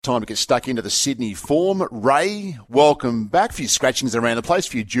Time to get stuck into the Sydney form. Ray, welcome back. A few scratchings around the place,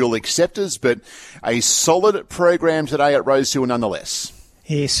 a few dual acceptors, but a solid program today at Rosehill nonetheless.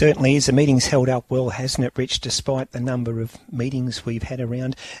 Yeah, certainly is. The meeting's held up well, hasn't it, Rich, despite the number of meetings we've had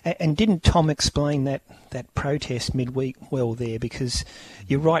around. And didn't Tom explain that protest midweek well there? Because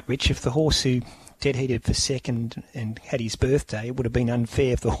you're right, Rich, if the horse who dead-heated for second and had his birthday, it would have been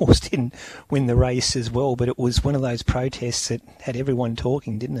unfair if the horse didn't win the race as well. But it was one of those protests that had everyone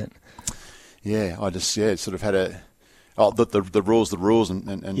talking, didn't it? Yeah, sort of had a... Oh, the rules,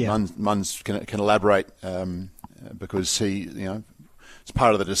 and yeah. Munns can elaborate because he, it's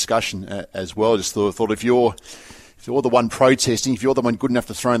part of the discussion as well. Just thought if you're the one protesting, if you're the one good enough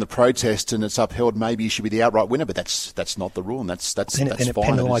to throw in the protest and it's upheld, maybe you should be the outright winner. But that's not the rule, and that's fine. And it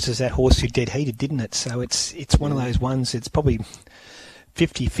penalises that horse who dead-heated, didn't it? So it's one of those ones. It's probably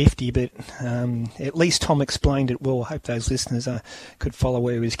 50-50, but at least Tom explained it well. I hope those listeners could follow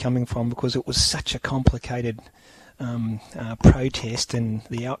where he was coming from, because it was such a complicated protest and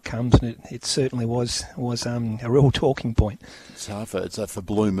the outcomes, and it certainly was a real talking point. It's hard for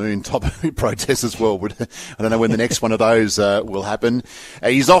Blue Moon top protest as well. I don't know when the next one of those will happen.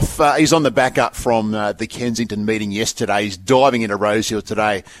 He's off. He's on the back up from the Kensington meeting yesterday. He's diving into Rosehill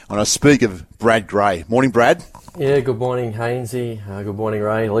today. And I speak of Brad Gray. Morning, Brad. Yeah, good morning, Hainsey. Good morning,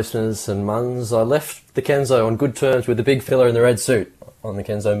 Ray, listeners and Munns. I left the Kenzo on good terms with the big fella in the red suit on the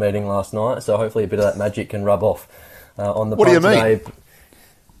Kenzo meeting last night, so hopefully a bit of that magic can rub off on the What do you mean? today.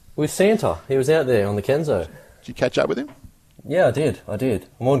 With Santa. He was out there on the Kenzo. Did you catch up with him? Yeah, I did.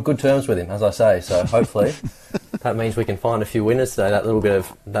 I'm on good terms with him, as I say, so hopefully that means we can find a few winners today. That little bit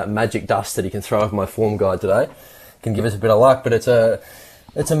of that magic dust that he can throw over my form guide today can give us a bit of luck, but it's a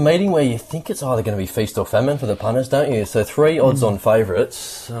meeting where you think it's either going to be feast or famine for the punters, don't you? So 3 odds-on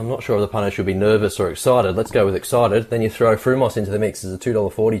favourites. I'm not sure if the punter should be nervous or excited. Let's go with excited. Then you throw Frumos into the mix as a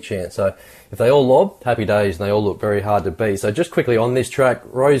 $2.40 chance. So if they all lob, happy days, and they all look very hard to beat. So just quickly on this track,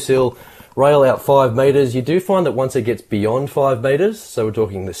 Rosehill, rail out 5 metres. You do find that once it gets beyond 5 metres, so we're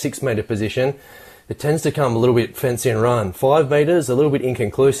talking the 6 metre position, it tends to come a little bit fancy and run. 5 metres, a little bit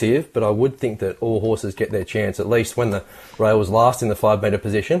inconclusive, but I would think that all horses get their chance. At least when the rail was last in the 5 metre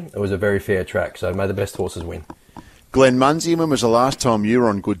position, it was a very fair track. So may the best horses win. Glenn Munsey, when was the last time you were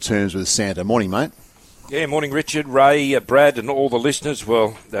on good terms with Santa? Morning, mate. Yeah, morning, Richard, Ray, Brad, and all the listeners.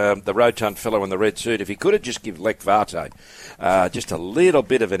 Well, the rotund fellow in the red suit, if he could have just given Lek Varte just a little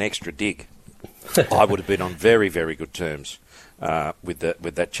bit of an extra dig, I would have been on very, very good terms with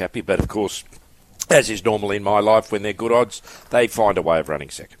that chappie. But of course, as is normal in my life, when they're good odds, they find a way of running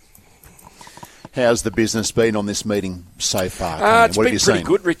second. How's the business been on this meeting so far? It's been pretty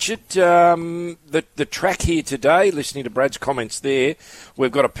good, Richard. The track here today, listening to Brad's comments there,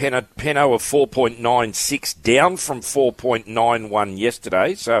 we've got a Penno of 4.96, down from 4.91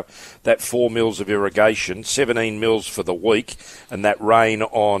 yesterday. So that 4 mils of irrigation, 17 mils for the week, and that rain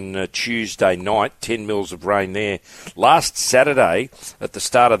on Tuesday night, 10 mils of rain there. Last Saturday, at the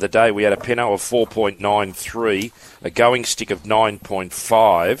start of the day, we had a Penno of 4.93, a going stick of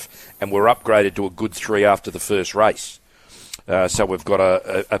 9.5, and we're upgraded to a good 3 after the first race. So we've got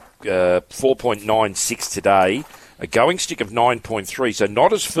a 4.96 today, a going stick of 9.3, so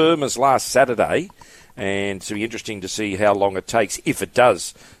not as firm as last Saturday, and it'll be interesting to see how long it takes, if it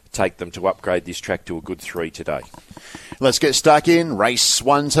does take them to upgrade this track to a good 3 today. Let's get stuck in. Race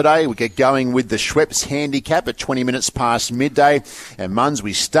 1 today. We get going with the Schweppes handicap at 20 minutes past midday. And Munns,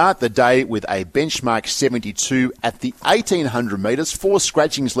 we start the day with a benchmark 72 at the 1,800 metres. 4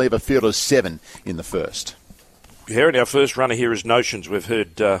 scratchings leave a field of 7 in the first. Here, and our first runner here is Notions. We've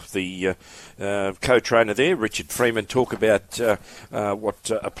heard the co-trainer there, Richard Freeman, talk about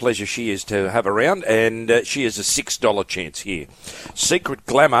what a pleasure she is to have around, and she is a $6 chance here. Secret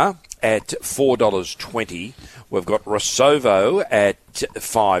Glamour at $4.20. We've got Rosovo at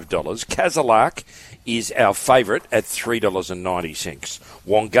 $5. Kazalak is our favourite at $3.90.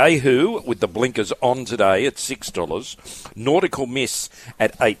 Wangehu with the blinkers on today at $6. Nautical Miss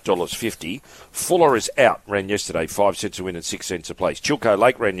at $8.50. Fuller is out, ran yesterday, 5 cents a win and 6 cents a place. Chilco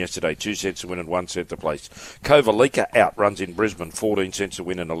Lake ran yesterday, 2 cents a win and 1 cent a place. Kovalika out, runs in Brisbane, 14 cents a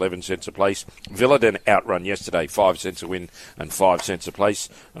win and 11 cents a place. Villadin outrun yesterday, 5 cents a win and 5 cents a place.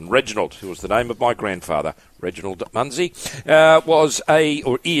 And Reginald, who was the name of my grandfather, Reginald Munsey, is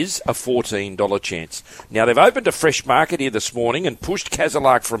a $14 chance. Now, they've opened a fresh market here this morning and pushed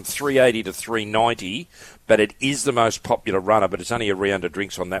Kazalak from $3.80 to $3.90, but it is the most popular runner, but it's only a round of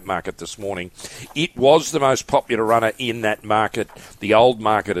drinks on that market this morning. It was the most popular runner in that market, the old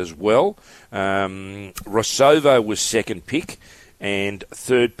market as well. Rosovo was second pick, and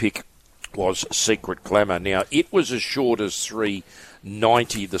third pick was Secret Glamour. Now, it was as short as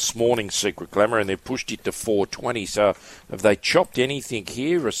 3.90 this morning, Secret Glamour, and they've pushed it to 4.20. So have they chopped anything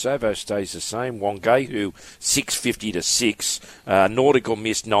here? Rosovo stays the same. Wangehu 6.50 to 6. Nautical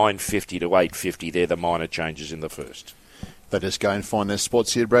Mist 9.50 to 8.50. They're the minor changes in the first. They just go and find their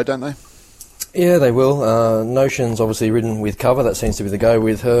spots here, Brad, don't they? Yeah, they will. Notion's obviously ridden with cover. That seems to be the go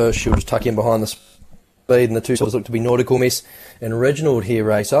with her. She'll just tuck in behind the speed, and the two sorts look to be Nautical Miss and Reginald here,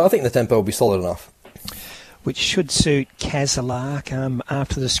 Ray. So I think the tempo will be solid enough. Which should suit Kazalark.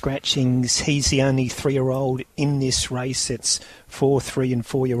 After the scratchings, he's the only 3-year-old in this race. It's 4, 3 and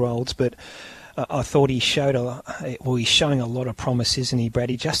 4-year-olds, but I thought he showed he's showing a lot of promise, isn't he,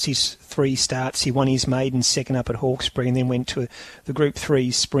 Brady? Just his 3 starts. He won his maiden second up at Hawkesbury and then went to the Group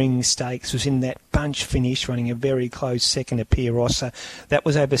 3 Spring Stakes, was in that bunch finish, running a very close second at Pierosa. That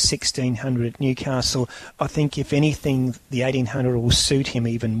was over 1,600 at Newcastle. I think, if anything, the 1,800 will suit him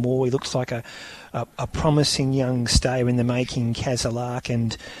even more. He looks like a promising young stayer in the making, Kazalark,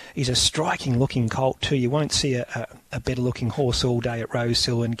 and he's a striking-looking colt too. You won't see a better-looking horse all day at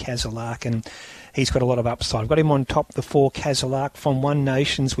Rosehill and Kazalark, and he's got a lot of upside. I've got him on top, the 4 Kazalark from One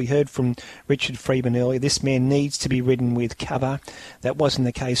Nations. We heard from Richard Freeman earlier. This man needs to be ridden with cover. That wasn't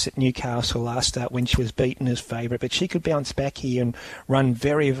the case at Newcastle last start when she was beaten as favourite, but she could bounce back here and run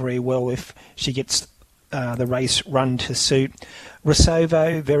very, very well if she gets the race run to suit.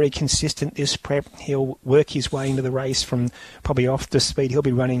 Rosovo, very consistent this prep. He'll work his way into the race from probably off the speed. He'll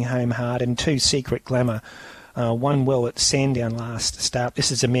be running home hard. And 2 Secret Glamour. Won well at Sandown last start.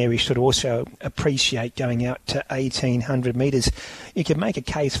 This is a mare he should also appreciate going out to 1,800 metres. You can make a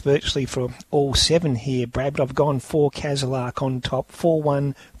case virtually for all 7 here, Brad, but I've gone 4 Kazalark on top, 4,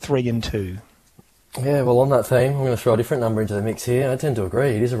 1, 3 and 2. Yeah, well, on that theme, I'm going to throw a different number into the mix here. I tend to agree.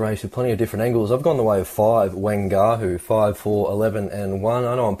 It is a race with plenty of different angles. I've gone the way of 5, Wangehu, 5, 4, 11 and 1.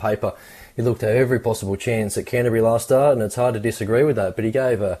 I know on paper he looked at every possible chance at Canterbury last start, and it's hard to disagree with that, but he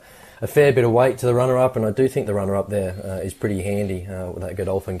gave a fair bit of weight to the runner-up, and I do think the runner-up there is pretty handy with that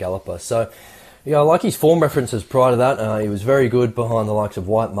Godolphin Galloper. So, yeah, I like his form references prior to that. He was very good behind the likes of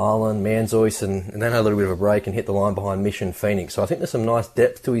White Marlin, Manzois, and then had a little bit of a break and hit the line behind Mission Phoenix. So I think there's some nice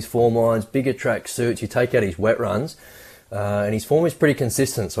depth to his form lines, bigger track suits. You take out his wet runs, and his form is pretty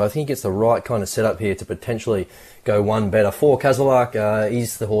consistent. So I think he gets the right kind of setup here to potentially go one better. 4 Kazalark,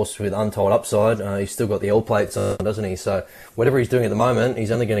 he's the horse with untold upside. He's still got the L plates on, doesn't he? So whatever he's doing at the moment,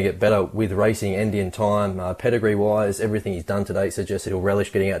 he's only going to get better with racing and in time. Pedigree-wise, everything he's done today suggests he'll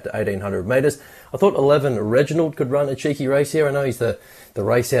relish getting out to 1,800 metres. I thought 11 Reginald could run a cheeky race here. I know he's the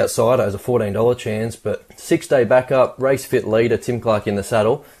race outsider, has a $14 chance, but 6-day backup, race-fit leader, Tim Clark in the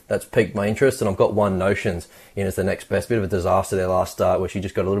saddle. That's piqued my interest, and I've got One Notions in as the next best. Bit of a disaster there last start where she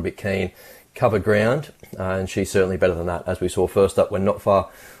just got a little bit keen. Covered ground, and she's certainly better than that, as we saw first up when not far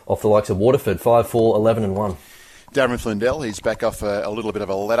off the likes of Waterford. 5, 4, 11 and 1. Darren Flindell, he's back off a little bit of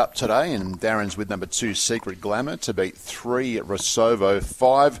a let-up today, and Darren's with number 2, Secret Glamour, to beat 3 Rosovo,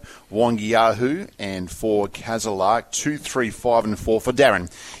 5 Wangehu, and 4 Kazalark. 2, 3, 5 and 4 for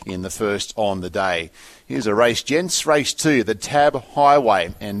Darren in the first on the day. Here's a race, gents. Race 2, the Tab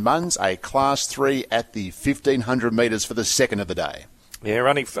Highway, and Munns a Class 3 at the 1,500 metres for the second of the day. Yeah,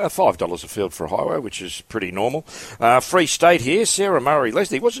 running $5 a field for a highway, which is pretty normal. Free State here, Sarah Murray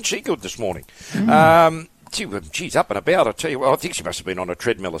Leslie. Wasn't she good this morning? She's up and about, I tell you. Well, I think she must have been on a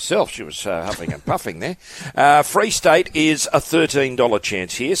treadmill herself. She was huffing and puffing there. Free State is a $13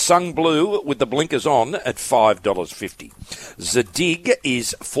 chance here. Sung Blue with the blinkers on at $5.50. Zadig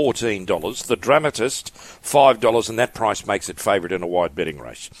is $14. The Dramatist, $5, and that price makes it favourite in a wide betting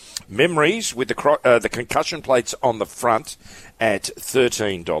race. Memories with the concussion plates on the front at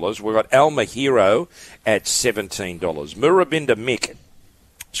 $13. We've got Alma Hero at $17. Murabinda Mick.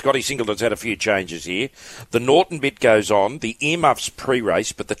 Scotty Singleton's had a few changes here. The Norton bit goes on, the earmuffs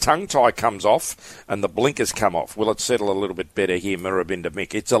pre-race, but the tongue tie comes off and the blinkers come off. Will it settle a little bit better here, Murabinda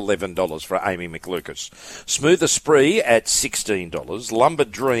Mick? It's $11 for Amy McLucas. Smoother Spree at $16. Lumber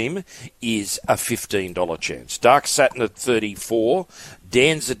Dream is a $15 chance. Dark Satin at $34.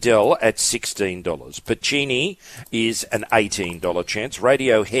 Danzadel at $16. Pacini is an $18 chance.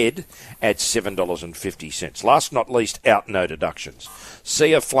 Radiohead at $7.50. Last not least, out no deductions.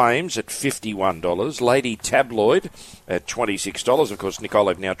 Sea of Flames at $51. Lady Tabloid at $26. Of course,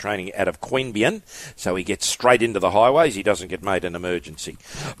 Nikolev now training out of Queanbeyan, so he gets straight into the highways. He doesn't get made an emergency.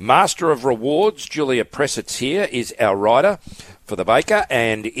 Master of Rewards, Julia Pressett's here, is our rider for the Baker,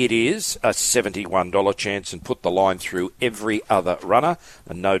 and it is a $71 chance, and put the line through every other runner,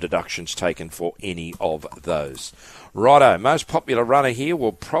 and no deductions taken for any of those. Righto, most popular runner here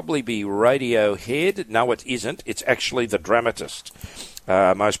will probably be Radiohead. No, it isn't. It's actually the Dramatist.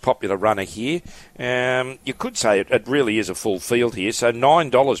 most popular runner here. You could say it really is a full field here. So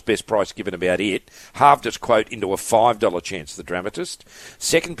 $9 best price given about it. Halved its quote into a $5 chance, the Dramatist.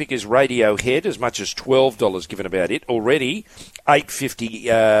 Second pick is Radiohead, as much as $12 given about it. Already $8.50,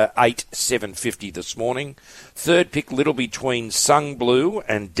 $7.50 this morning. Third pick, Little Between Sung Blue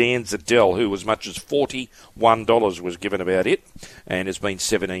and Dan's Adele, who as much as $41 was given about it, and has been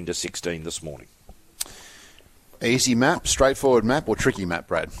 17 to 16 this morning. Easy map, straightforward map, or tricky map,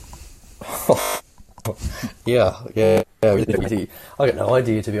 Brad? Yeah. Really. I got no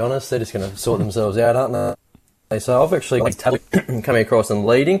idea, to be honest. They're just going to sort themselves out, aren't they? So I've actually got Tally coming across and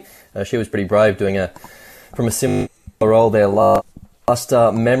leading. She was pretty brave doing from a similar role there last.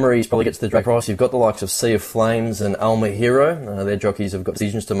 Memories probably gets the drag price. You've got the likes of Sea of Flames and Alma Hero. Their jockeys have got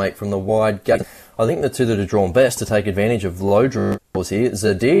decisions to make from the wide gate. I think the two that are drawn best to take advantage of low draws here,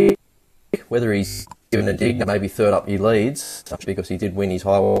 Zadig, whether he's given a dig, maybe third up he leads, because he did win his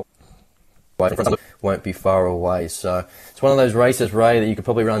highway, won't be far away. So it's one of those races, Ray, that you could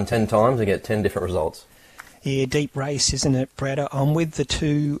probably run 10 times and get 10 different results. Yeah, deep race, isn't it, Brad? I'm with the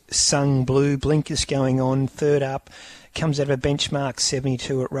two Sung Blue, blinkers going on, third up. Comes out of a benchmark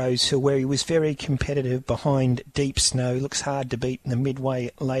 72 at Rosehill, where he was very competitive behind Deep Snow. Looks hard to beat in the midway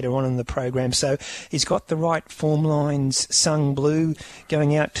later on in the program. So he's got the right form lines. Sung Blue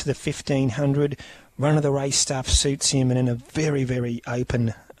going out to the 1500. Run of the race stuff suits him, and in a very, very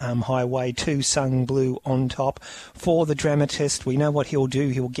open highway. Two Sung Blue on top. For the Dramatist, we know what he'll do.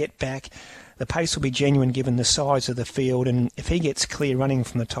 He'll get back. The pace will be genuine given the size of the field, and if he gets clear running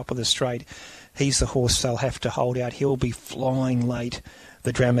from the top of the straight, he's the horse they'll have to hold out. He'll be flying late,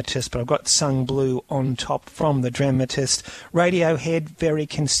 the Dramatist, but I've got Sung Blue on top from the Dramatist. Radiohead, very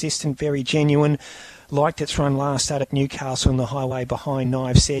consistent, very genuine. Liked its run last start at Newcastle on the highway behind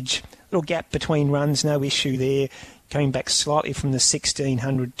Knife's Edge. Little gap between runs, no issue there. Going back slightly from the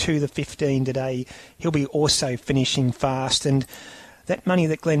 1600 to the 15 today. He'll be also finishing fast, and that money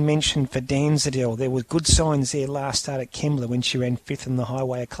that Glenn mentioned for Danzadel, there were good signs there last start at Kembla when she ran fifth in the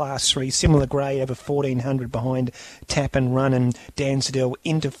highway, a Class 3, similar grade, over 1400 behind Tap and Run, and Danzadel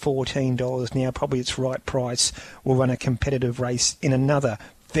into $14 now, probably its right price. Will run a competitive race in another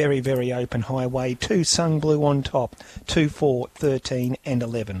very, very open highway. Two Sung Blue on top, 2, 4, 13 and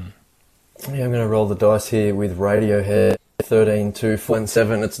 11. Yeah, I'm going to roll the dice here with Radiohead. 13, 2, 4 and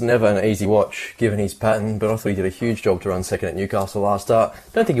 7. It's never an easy watch given his pattern, but I thought he did a huge job to run second at Newcastle last start.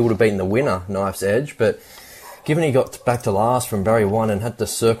 Don't think he would have beaten the winner, Knife's Edge, but given he got back to last from barrier 1 and had to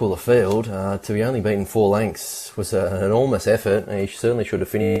circle the field, to be only beaten 4 lengths was an enormous effort, and he certainly should have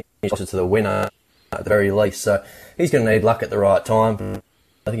finished closer to the winner at the very least. So he's going to need luck at the right time.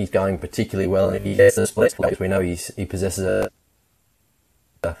 I think he's going particularly well, and if he gets the split, we know he possesses a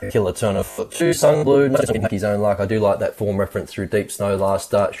killer turn of foot. Two Sung Blue, not just his own luck. I do like that form reference through Deep Snow last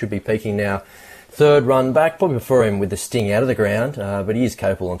start. Should be peaking now. Third run back, probably prefer him with the sting out of the ground, but he is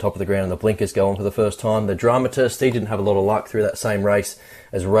capable on top of the ground, and the blinkers go on for the first time. The Dramatist, he didn't have a lot of luck through that same race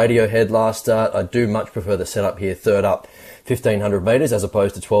as Radiohead last start. I do much prefer the setup here, third up, 1,500 metres, as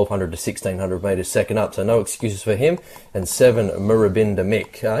opposed to 1,200 to 1,600 metres second up, so no excuses for him. And 7, Murabinda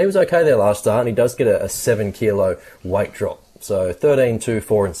Mick. He was okay there last start, and he does get a 7 kilo weight drop. So 13, 2,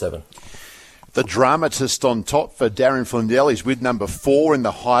 4 and 7. The Dramatist on top for Darren Flindell. He's with number 4 in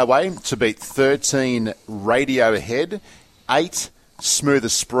the highway to beat 13 Radiohead, 8 Smooth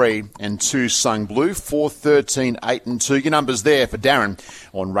Esprit and 2 Sung Blue. 4, 13, 8 and 2. Your numbers there for Darren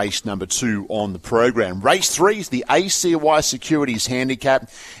on race number 2 on the program. Race 3 is the ACY Securities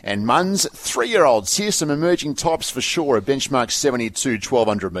Handicap, and Munn's 3-year-olds. Here's some emerging tops for sure. A benchmark 72,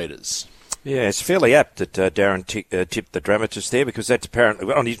 1,200 metres. Yeah, it's fairly apt that Darren tipped the Dramatist there, because that's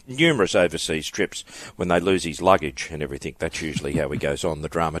apparently on his numerous overseas trips when they lose his luggage and everything. That's usually how he goes on, the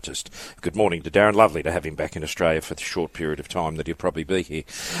Dramatist. Good morning to Darren. Lovely to have him back in Australia for the short period of time that he'll probably be here.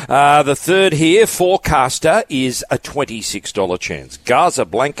 The third here, Forecaster, is a $26 chance. Gaza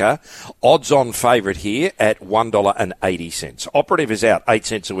Blanca, odds-on favourite here at $1.80. Operative is out, 8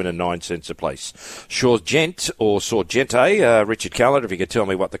 cents a winner, 9 cents a place. Sorgente, Richard Callender, if you could tell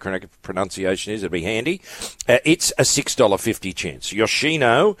me what the correct pronunciation is, it'd be handy. It's a $6.50 chance.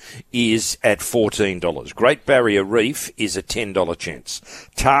 Yoshino is at $14. Great Barrier Reef is a $10 chance.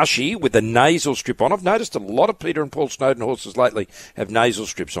 Tashi with the nasal strip on. I've noticed a lot of Peter and Paul Snowden horses lately have nasal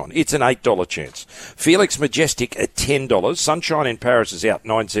strips on. It's an $8 chance. Felix Majestic at $10. Sunshine in Paris is out,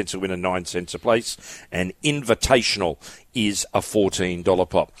 9 cents a winner, 9 cents a place. And Invitational is a $14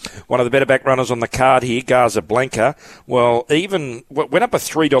 pop. One of the better back runners on the card here, Gaza Blanca, well, even went up a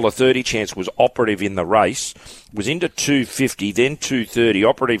 $3.30 chance, was Operative in the race, was into $2.50, then $2.30.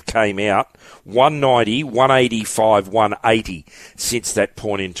 Operative came out, $1.90, $1.85, $1.80 since that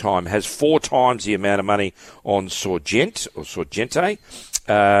point in time. Has 4 times the amount of money on Sorgente,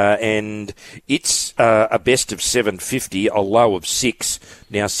 and it's a best of $7.50, a low of $6,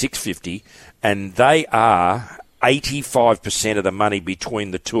 now $6.50, and they are 85% of the money between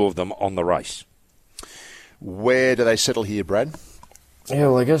the two of them on the race. Where do they settle here, Brad? Yeah,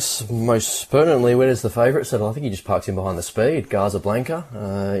 well, I guess most pertinently, where does the favourite settle? I think he just parks in behind the speed, Gaza Blanca.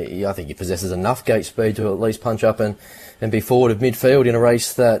 I think he possesses enough gate speed to at least punch up and be forward of midfield in a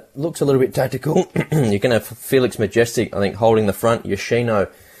race that looks a little bit tactical. You can have Felix Majestic, I think, holding the front. Yoshino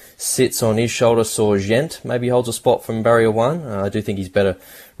sits on his shoulder. Sorgente maybe holds a spot from barrier 1. I do think he's better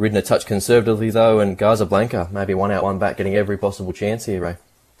ridden a touch conservatively, though, and Gaza Blanca maybe 1 out, 1 back, getting every possible chance here, Ray.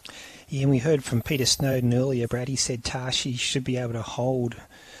 Yeah, and we heard from Peter Snowden earlier, Brad. He said Tashi should be able to hold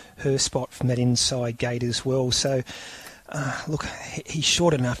her spot from that inside gate as well. So, look, he's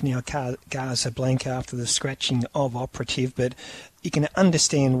short enough now, Gaza Blanca, after the scratching of Operative, but you can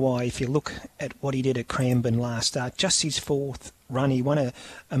understand why if you look at what he did at Cranbourne last start. Just his 4th run. He won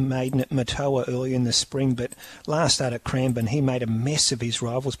a maiden at Matoa earlier in the spring, but last start at Cranbourne, he made a mess of his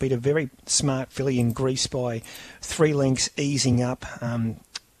rivals, beat a very smart filly in Greece by 3 lengths, easing up,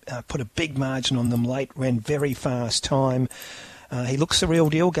 put a big margin on them late, ran very fast time. He looks the real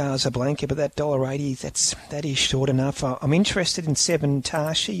deal, Gaza Blanca, but that $1.80, that is short enough. I'm interested in 7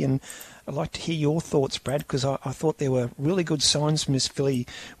 Tashi, and I'd like to hear your thoughts, Brad, because I thought there were really good signs from Miss filly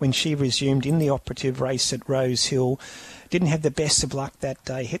when she resumed in the Operative race at Rose Hill. Didn't have the best of luck that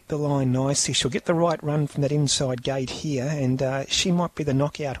day, hit the line nicely. She'll get the right run from that inside gate here, and she might be the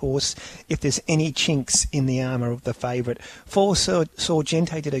knockout horse if there's any chinks in the armour of the favourite. 4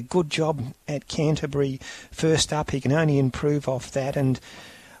 Sorgente did a good job at Canterbury first up. He can only improve off that, and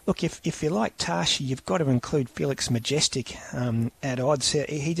look, if you like Tashi, you've got to include Felix Majestic at odds.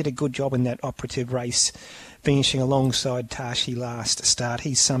 He did a good job in that Operative race, finishing alongside Tashi last start.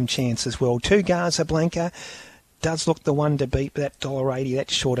 He's some chance as well. 2 Gaza Blanca does look the one to beat, but that $1.80,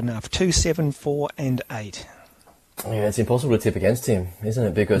 that's short enough. 2, 7, 4 and 8. Yeah, it's impossible to tip against him, isn't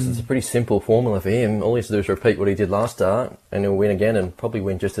it? Because it's a pretty simple formula for him. All he has to do is repeat what he did last start, and he'll win again and probably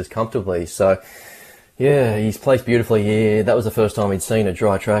win just as comfortably. So, yeah, he's placed beautifully here. That was the first time he'd seen a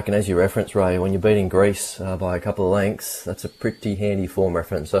dry track, and as you referenced, Ray, when you're beating Greece by a couple of lengths, that's a pretty handy form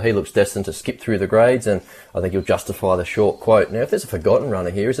reference. So he looks destined to skip through the grades, and I think he'll justify the short quote. Now, if there's a forgotten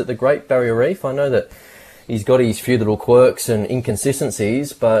runner here, is it the Great Barrier Reef? I know that he's got his few little quirks and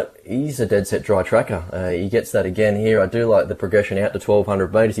inconsistencies, but he's a dead-set dry tracker. He gets that again here. I do like the progression out to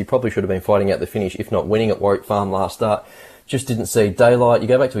 1,200 metres. He probably should have been fighting out the finish, if not winning at Warwick Farm last start. Just didn't see daylight. You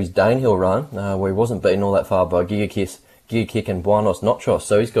go back to his Danehill run, where he wasn't beaten all that far by Giga Kick and Buenos Noches,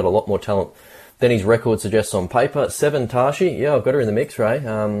 so he's got a lot more talent than his record suggests on paper. 7 Tashi, yeah, I've got her in the mix, Ray.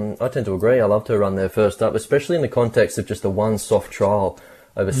 I tend to agree. I loved her run there first up, especially in the context of just the one soft trial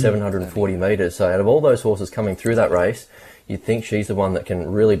over 740 metres. So out of all those horses coming through that race, you'd think she's the one that can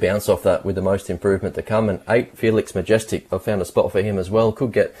really bounce off that with the most improvement to come. And 8 Felix Majestic, I've found a spot for him as well.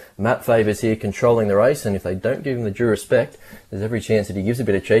 Could get map favours here controlling the race, and if they don't give him the due respect, there's every chance that he gives a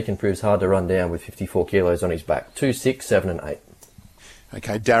bit of cheek and proves hard to run down with 54 kilos on his back. 2, 6, 7 and 8.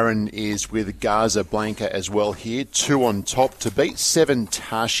 Okay, Darren is with Gaza Blanca as well here. 2 on top to beat. 7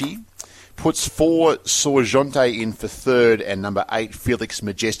 Tashi. Puts 4 Sorgente in for 3rd and number 8 Felix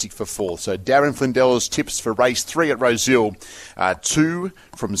Majestic for 4th. So Darren Flindell's tips for race 3 at Rosehill are 2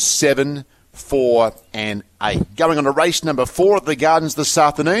 from 7, 4 and 8. Going on to race number 4 at the Gardens this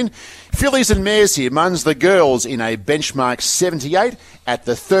afternoon. Fillies and mares here. Mun's the girls in a benchmark 78 at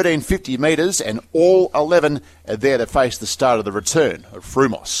the 1350 metres, and all 11 are there to face the start of the return of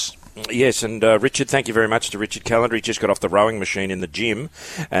Frumos. Yes, and Richard, thank you very much to Richard Callender. He just got off the rowing machine in the gym,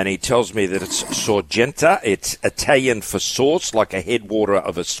 and he tells me that it's Sorgente. It's Italian for source, like a headwater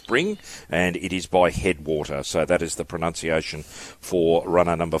of a spring, and it is by Headwater. So that is the pronunciation for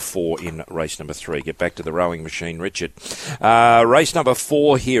runner number 4 in race number 3. Get back to the rowing machine, Richard. Race number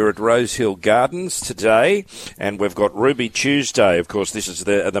 4 here at Rosehill Gardens today, and we've got Ruby Tuesday. Of course, this is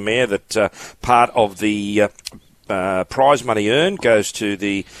the mare that part of the prize money earned goes to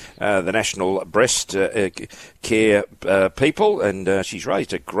the National Breast Care people, and she's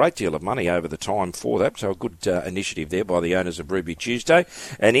raised a great deal of money over the time for that, so a good initiative there by the owners of Ruby Tuesday.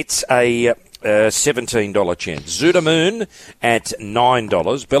 And it's a $17 chance. Zudamoon at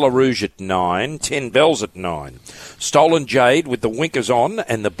 $9. Bella Rouge at $9. 10 Bells at $9. Stolen Jade with the winkers on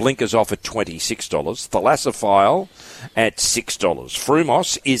and the blinkers off at $26. Thalassophile at $6.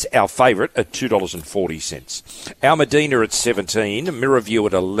 Frumos is our favourite at $2.40. Almedina at $17. Mirrorview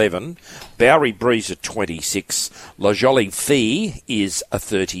at $11. Bowery Breeze at $26. La Jolie Fee is a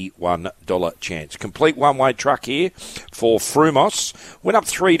 $31 chance. Complete one-way truck here for Frumos. Went up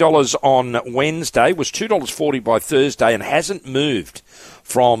 $3 on Wednesday, was $2.40 by Thursday, and hasn't moved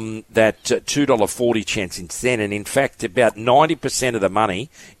from that $2.40 chance since then. And in fact, about 90% of the money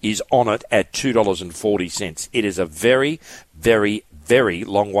is on it at $2.40. It is a very, very, very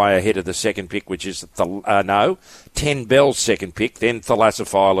long way ahead of the second pick, which is 10 Bells second pick, then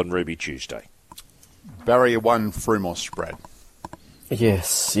Thalassophile and Ruby Tuesday. Barrier 1 Frumos, Brad.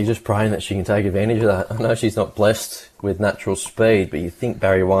 Yes, you're just praying that she can take advantage of that. I know she's not blessed with natural speed, but you think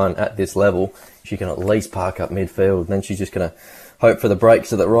Barrier 1 at this level, she can at least park up midfield, and then she's just going to hope for the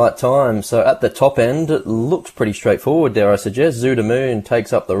breaks at the right time. So at the top end, it looks pretty straightforward, dare I suggest. Zudamoon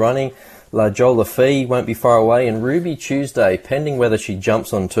takes up the running. La Jolie Fee won't be far away, and Ruby Tuesday, pending whether she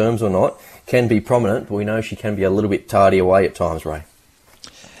jumps on terms or not, can be prominent, but we know she can be a little bit tardy away at times, Ray.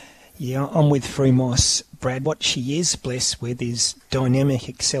 Yeah, I'm with Frumos, Brad. What she is blessed with is dynamic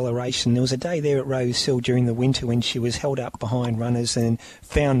acceleration. There was a day there at Rose Hill during the winter when she was held up behind runners and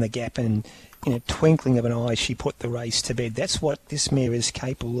found the gap, and in a twinkling of an eye she put the race to bed. That's what this mare is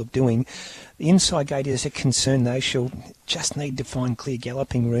capable of doing. The inside gate is a concern, though. She'll just need to find clear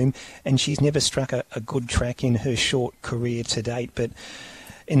galloping room, and she's never struck a good track in her short career to date. But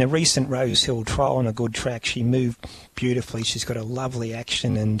in a recent Rose Hill trial on a good track, she moved beautifully. She's got a lovely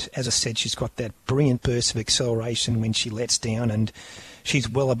action, and as I said, she's got that brilliant burst of acceleration when she lets down, and she's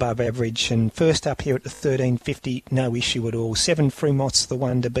well above average. And first up here at the 13.50, no issue at all. 7 Frumos, the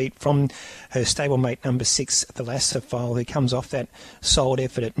one to beat from her stablemate number 6, Thalassophile, who comes off that solid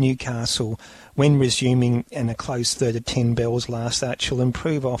effort at Newcastle when resuming, and a close third at 10 Bells last start. She'll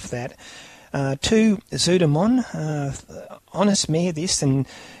improve off that. 2, Zudamoon, honest mare this, and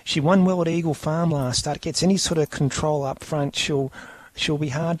she won well at Eagle Farm last start. Gets any sort of control up front, she'll be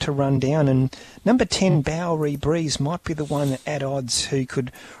hard to run down. And number 10, Bowery Breeze, might be the one at odds who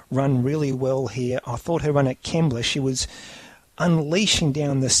could run really well here. I thought her run at Kembla, she was unleashing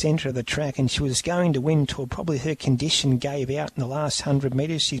down the centre of the track, and she was going to win till probably her condition gave out in the last 100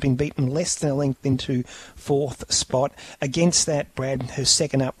 metres. She's been beaten less than a length into 4th spot. Against that, Brad, her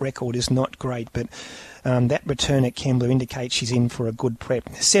second up record is not great, but that return at Kembla indicates she's in for a good prep.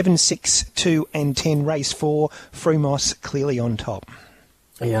 7, 6, 2 and 10, race 4, Frumos clearly on top.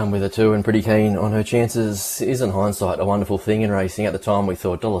 Yeah, I'm with her too, and pretty keen on her chances. Isn't hindsight a wonderful thing in racing? At the time we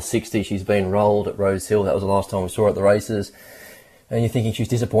thought $1.60, she's been rolled at Rose Hill. That was the last time we saw her at the races. And you're thinking she's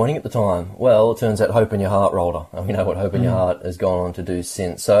disappointing at the time. Well, it turns out Hope in Your Heart rolled her. And we know what Hope in Your Heart has gone on to do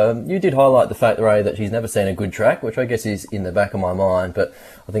since. So you did highlight the fact, Ray, that she's never seen a good track, which I guess is in the back of my mind. But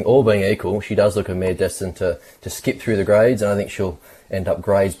I think all being equal, she does look a mare destined to skip through the grades, and I think she'll end up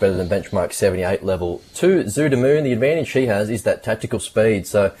grades better than benchmark 78 level. 2, Zudamoon, the advantage she has is that tactical speed.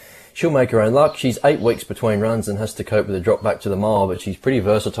 So she'll make her own luck. She's 8 weeks between runs and has to cope with a drop back to the mile, but she's pretty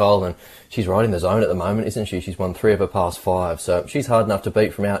versatile, and she's right in the zone at the moment, isn't she? She's won 3 of her past 5, so she's hard enough to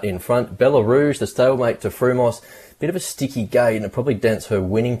beat from out in front. Bella Rouge, the stablemate to Frumos, bit of a sticky gate, and it probably dents her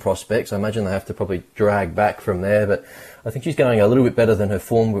winning prospects. I imagine they have to probably drag back from there, but I think she's going a little bit better than her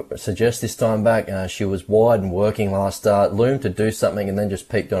form suggests this time back. She was wide and working last start, loomed to do something, and then just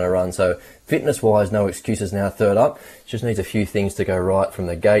peaked on her run. So fitness-wise, no excuses now. Third up, just needs a few things to go right from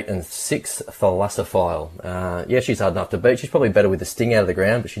the gate. And 6, Thalassophile. Yeah, she's hard enough to beat. She's probably better with the sting out of the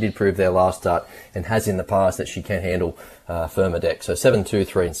ground, but she did prove there last start and has in the past that she can handle firmer deck. So 7, 2,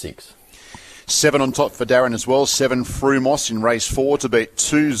 3 and 6. 7 on top for Darren as well. 7 Frumos in race 4 to beat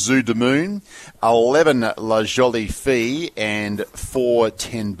 2 Zudamoon, 11 La Jolie Fee, and 4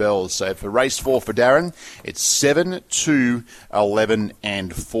 10 Bells. So for race 4 for Darren, it's 7, 2, 11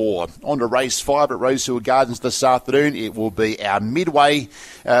 and 4. On to race 5 at Rosehill Gardens this afternoon. It will be our midway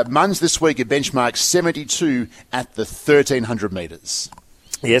Muns this week at benchmark 72 at the 1300 metres.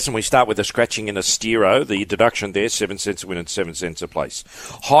 Yes, and we start with a scratching in a Stero. The deduction there, 7 cents a win and 7 cents a place.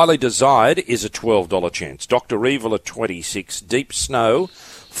 Highly Desired is a $12 chance. Dr. Evil at 26. Deep Snow,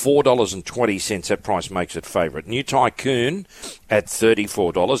 $4.20. That price makes it favourite. New Tycoon at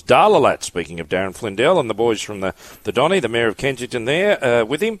 $34. Dalalat, speaking of Darren Flindell and the boys from the Donny, the Mayor of Kensington there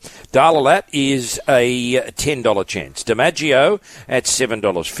with him. Dalalat is a $10 chance. DiMaggio at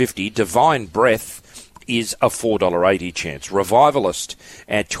 $7.50. Divine Breath is a $4.80 chance. Revivalist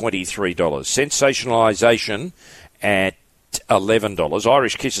at $23. Sensationalisation at $11.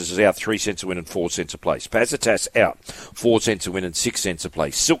 Irish Kisses is out 3 cents a win and 4 cents a place. Pazitas out 4 cents a win and 6 cents a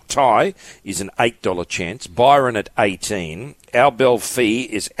place. Silk Tie is an $8 chance. Byron at 18. Our Bell Fee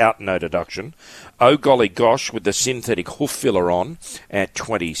is out, no deduction. Oh Golly Gosh with the synthetic hoof filler on at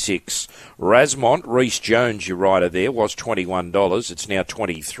 26. Rasmont, Reece Jones, your rider there, was $21. It's now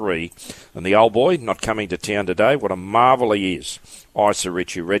 23. And the old boy, not coming to town today, what a marvel he is. Isa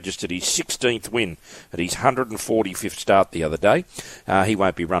Rich, who registered his 16th win at his 145th start the other day. He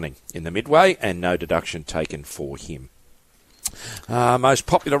won't be running in the Midway, and no deduction taken for him. Most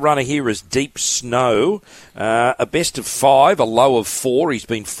popular runner here is Deep Snow. A best of 5, a low of 4. He's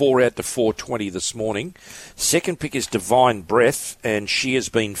been 4 out to 420 this morning. Second pick is Divine Breath, and she has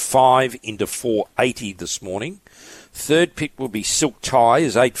been 5 into 480 this morning. Third pick will be Silk Tie,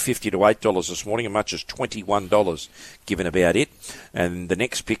 is $8.50 to $8 this morning, and much as $21 given about it. And the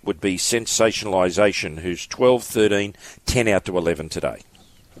next pick would be Sensationalisation, who's 12, 13, 10 out to 11 today.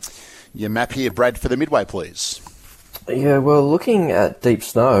 Your map here, Brad, for the Midway, please. Yeah, well, looking at Deep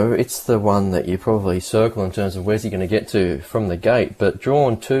Snow, it's the one that you probably circle in terms of where's he going to get to from the gate. But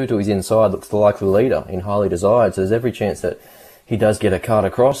drawn 2 to his inside looks the likely leader in Highly Desired, so there's every chance that he does get a card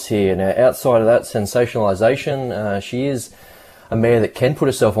across here. Now, outside of that, Sensationalisation, she is a mare that can put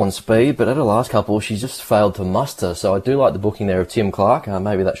herself on speed, but at her last couple, she's just failed to muster. So I do like the booking there of Tim Clark.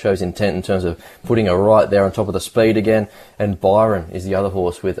 Maybe that shows intent in terms of putting her right there on top of the speed again. And Byron is the other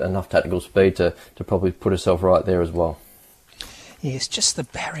horse with enough tactical speed to probably put herself right there as well. Yeah, it's just the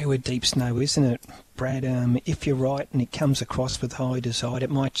barrier with Deep Snow, isn't it, Brad? If you're right and it comes across with Highly Desired, it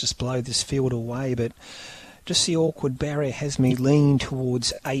might just blow this field away, but just the awkward barrier has me lean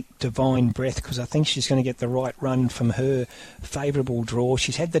towards 8 Divine Breath, because I think she's going to get the right run from her favourable draw.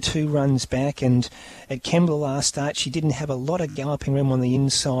 She's had the 2 runs back, and at Kembla last start she didn't have a lot of galloping room on the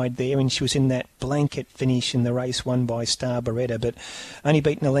inside there, and she was in that blanket finish in the race won by Star Beretta, but only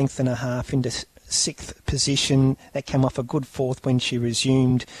beaten a length and a half into 6th position. That came off a good 4th when she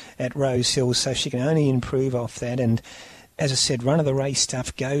resumed at Rose Hill, so she can only improve off that. And as I said, run of the race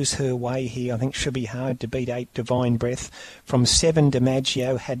stuff goes her way here. I think she'll be hard to beat 8 Divine Breath. From 7,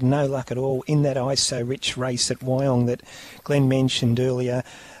 DiMaggio had no luck at all in that ISO Rich race at Wyong that Glenn mentioned earlier.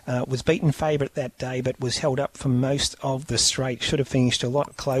 Was beaten favourite that day, but was held up for most of the straight. Should have finished a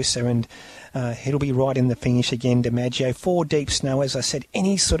lot closer, and it'll be right in the finish again, DiMaggio. 4 Deep Snow, as I said,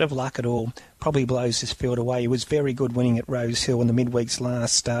 any sort of luck at all probably blows this field away. He was very good winning at Rose Hill in the midweek's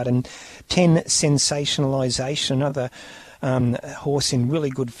last start. And 10 Sensationalisation, another horse in really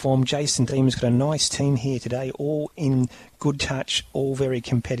good form. Jason Deemer's got a nice team here today, all in good touch, all very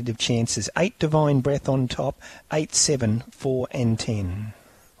competitive chances. 8 Divine Breath on top, 8, 7, 4 and 10.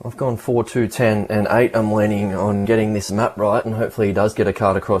 I've gone 4, 2, 10 and 8. I'm leaning on getting this map right, and hopefully he does get a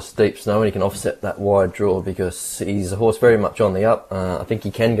card across Deep Snow and he can offset that wide draw, because he's a horse very much on the up. I think he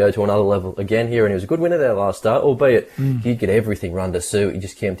can go to another level again here, and he was a good winner there last start, albeit he did get everything run to suit. He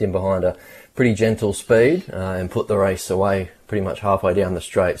just camped in behind a pretty gentle speed and put the race away pretty much halfway down the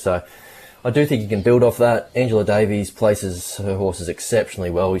straight. So I do think you can build off that. Angela Davies places her horses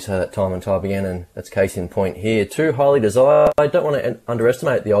exceptionally well. We say that time and time again, and that's case in point here. 2 Highly Desired. I don't want to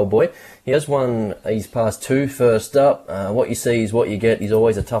underestimate the old boy. He has won his past 2 first up. What you see is what you get. He's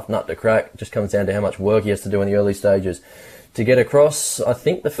always a tough nut to crack. It just comes down to how much work he has to do in the early stages to get across. I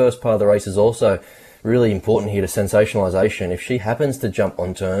think the first part of the race is also really important here to Sensationalisation. If she happens to jump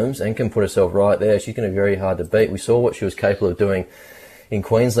on terms and can put herself right there, she's going to be very hard to beat. We saw what she was capable of doing in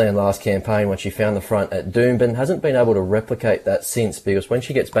Queensland last campaign when she found the front at Doomben. Hasn't been able to replicate that since, because when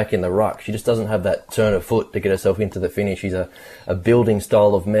she gets back in the ruck, she just doesn't have that turn of foot to get herself into the finish. She's a building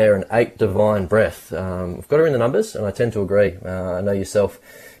style of mare, and 8 Divine Breath. I've got her in the numbers, and I tend to agree. I know yourself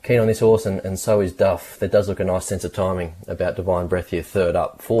keen on this horse, and so is Duff. There does look a nice sense of timing about Divine Breath here, third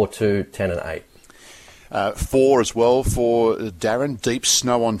up. 4, 2, 10 and 8. 4 as well for Darren. Deep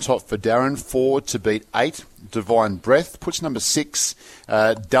Snow on top for Darren. 4 to beat 8. Divine Breath puts number 6,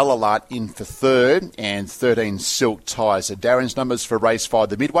 Dalalart, in for 3rd, and 13 Silk Tie. So Darren's numbers for race 5,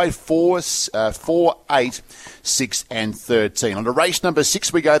 the Midway, 4, 8, 6 and 13. On to race number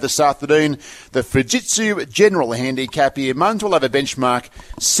 6 we go this afternoon. The Fujitsu General Handicap here. Muns will have a benchmark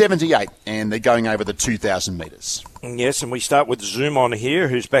 78, and they're going over the 2,000 metres. Yes, and we start with Zoom on here,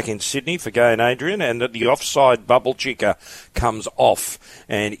 who's back in Sydney for Gay and Adrian, and the offside bubble chicker comes off,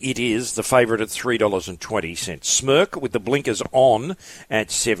 and it is the favourite at $3.20. Smirk with the blinkers on at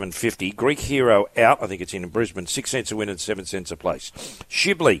 $7.50. Greek Hero out, I think it's in Brisbane, 6 cents a win and 7 cents a place.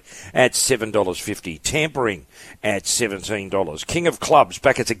 Shibley at $7.50. Tampering at $17. King of Clubs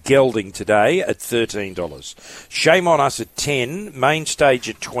back at a gelding today at $13. Shame on Us at $10. Main Stage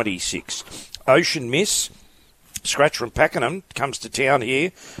at $26. Ocean Miss Scratch from Pakenham comes to town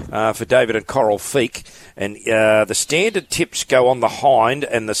here for David and Coral Feek. And the standard tips go on the hind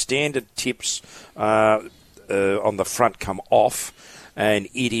and the standard tips on the front come off. And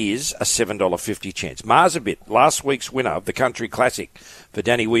it is a $7.50 chance. Marsabit, last week's winner of the Country Classic for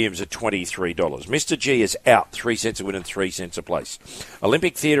Danny Williams at $23. Mr. G is out, 3 cents a win and 3 cents a place.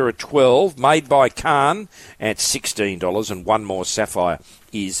 Olympic Theatre at $12, Made by Khan at $16, and One More Sapphire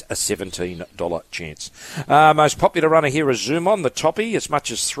is a $17 chance. Most popular runner here is Zoom On, the toppy, as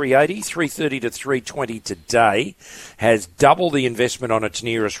much as $3.80, $3.30 to $3.20 today, has double the investment on its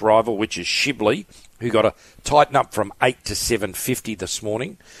nearest rival, which is Shibley, who got a tighten up from $8 to $7.50 this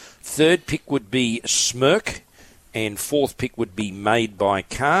morning. Third pick would be Smirk, and fourth pick would be Made by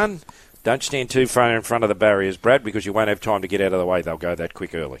Khan. Don't stand too far in front of the barriers, Brad, because you won't have time to get out of the way. They'll go that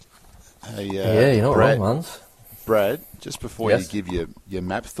quick early. Hey, yeah, you're not wrong, Muns. Brad, just before you give your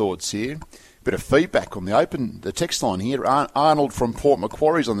map thoughts here, bit of feedback on the text line here. Arnold from Port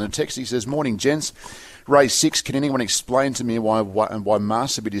Macquarie's on the text. He says, "Morning, gents. Race 6, can anyone explain to me why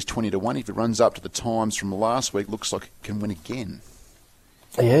Marsabit is 20 to 1 if it runs up to the times from last week? Looks like it can win again."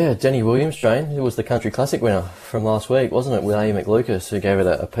 Yeah, Danny Williams, Jane, who was the Country Classic winner from last week, wasn't it, with A. McLucas, who gave it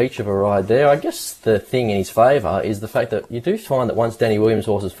a peach of a ride there. I guess the thing in his favour is the fact that you do find that once Danny Williams'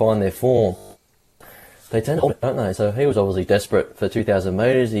 horses find their form, they tend to, don't they? So he was obviously desperate for 2,000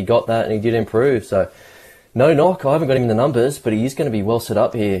 metres. He got that and he did improve. So no knock. I haven't got him in the numbers, but he is going to be well set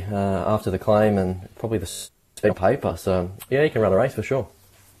up here after the claim and probably the speed paper. So, yeah, he can run a race for sure.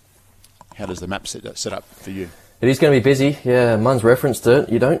 How does the map set up for you? It is going to be busy. Yeah, Mun's referenced it.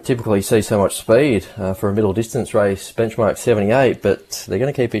 You don't typically see so much speed for a middle distance race, benchmark 78, but they're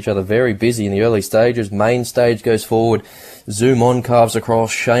going to keep each other very busy in the early stages. Main stage goes forward. Zoom On carves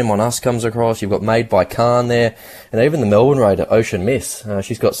across. Shame on Us comes across. You've got Made by Khan there. And even the Melbourne Raider, Ocean Miss.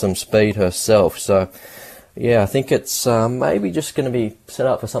 She's got some speed herself. So, yeah, I think it's maybe just going to be set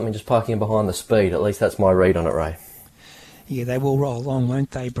up for something just parking behind the speed. At least that's my read on it, Ray. Yeah, they will roll along,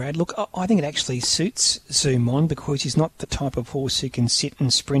 won't they, Brad? Look, I think it actually suits Zoom On because he's not the type of horse who can sit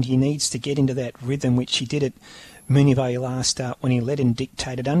and sprint. He needs to get into that rhythm, which he did at Moonee Valley last start when he led and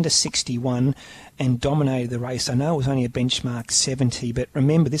dictated under 61 and dominated the race. I know it was only a benchmark 70, but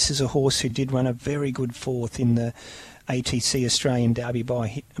remember, this is a horse who did run a very good fourth in the ATC Australian Derby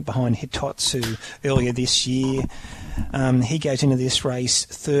behind Hitotsu earlier this year. He goes into this race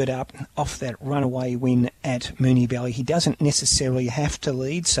third up off that runaway win at Moonee Valley. He doesn't necessarily have to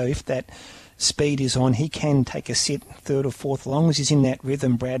lead, so if that speed is on, he can take a sit third or fourth. As long as he's in that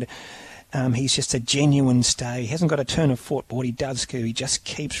rhythm, Brad, he's just a genuine stay. He hasn't got a turn of foot, but what he does do, he just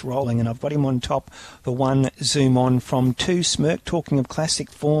keeps rolling. And I've got him on top, the one Zoom On from 2 Smirk. Talking of classic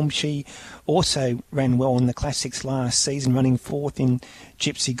form, she also ran well in the Classics last season, running fourth in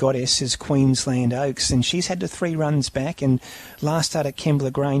Gypsy Goddess's Queensland Oaks. And she's had the 3 runs back. And last start at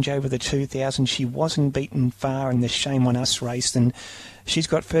Kembla Grange over the 2,000, she wasn't beaten far in the Shame on Us race. And she's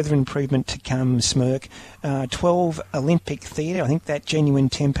got further improvement to come, Smirk. 12 Olympic Theatre. I think that genuine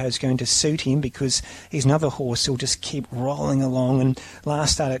tempo is going to suit him because he's another horse who'll just keep rolling along. And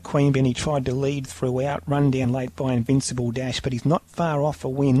last start at Queanbeyan, he tried to lead throughout, run down late by Invincible Dash, but he's not far off a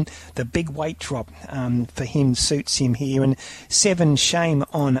win. The big weight drop for him suits him here. And 7 Shame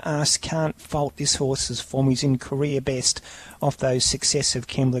on Us. Can't fault this horse's form. He's in career best off those successive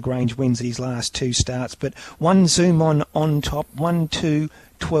Kembla Grange wins at his last 2 starts. But 1 Zoom on top, 1, 2,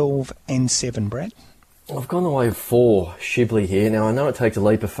 12 and 7, Brad. I've gone the way of 4 Shibley here. Now, I know it takes a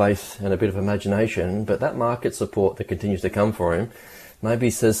leap of faith and a bit of imagination, but that market support that continues to come for him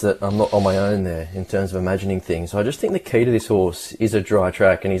maybe says that I'm not on my own there in terms of imagining things. So I just think the key to this horse is a dry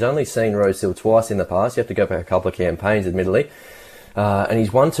track, and he's only seen Rosehill twice in the past. You have to go back a couple of campaigns, admittedly. And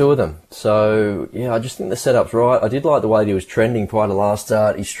he's won 2 of them. So, yeah, I just think the setup's right. I did like the way that he was trending prior to last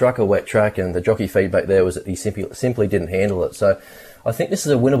start. He struck a wet track, and the jockey feedback there was that he simply didn't handle it. So I think this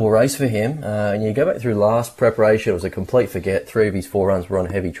is a winnable race for him. And you go back through last preparation, it was a complete forget. 3 of his 4 runs were on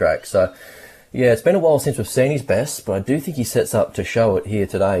heavy track. So, yeah, it's been a while since we've seen his best, but I do think he sets up to show it here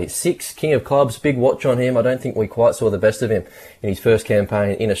today. 6, King of Clubs, big watch on him. I don't think we quite saw the best of him in his first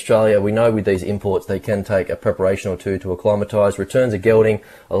campaign in Australia. We know with these imports they can take a preparation or 2 to acclimatise. Returns a gelding.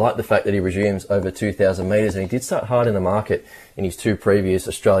 I like the fact that he resumes over 2,000 metres, and he did start hard in the market in his 2 previous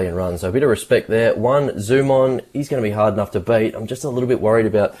Australian runs. So a bit of respect there. 1, Zoom On. He's going to be hard enough to beat. I'm just a little bit worried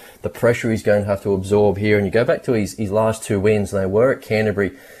about the pressure he's going to have to absorb here. And you go back to his last 2 wins, and they were at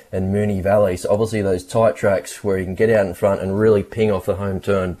Canterbury and Moonee Valley. So obviously those tight tracks where he can get out in front and really ping off the home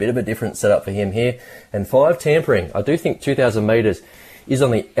turn. Bit of a different setup for him here. And 5, Tampering. I do think 2,000 metres is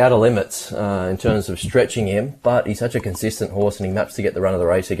on the outer limits in terms of stretching him, but he's such a consistent horse and he maps to get the run of the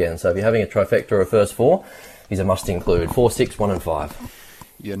race again. So if you're having a trifecta or a first 4, is a must include. 4, 6, 1 and 5.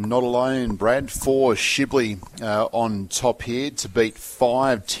 You're not alone, Brad. 4 Shibley on top here to beat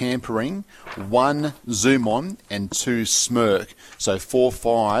 5 Tampering, 1 Zoom On and 2 Smirk. So 4,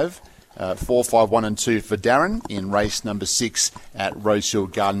 5. 4, 5, 1 and 2 for Darren in race number 6 at Rosehill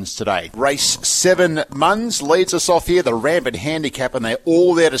Gardens today. Race 7, Munns leads us off here, the Rampant Handicap, and they're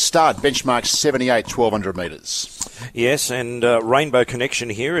all there to start. Benchmark 78, 1,200 metres. Yes, and Rainbow Connection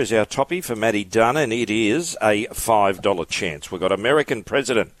here is our toppy for Matty Dunn, and it is a $5 chance. We've got American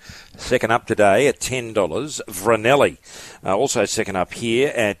President second up today at $10. Vranelli also second up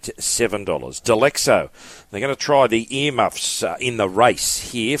here at $7. Delexo, they're going to try the earmuffs in the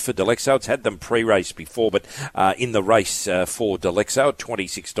race here for Delexo. It's had them pre-race before, but in the race for Delexo at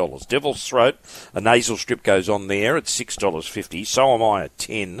 $26. Devil's Throat, a nasal strip goes on there at $6.50. So am I at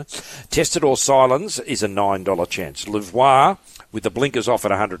 $10. Testador Silence is a $9 chance. Levoir with the blinkers off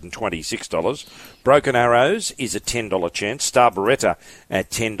at $126. Broken Arrows is a $10 chance. Star Beretta at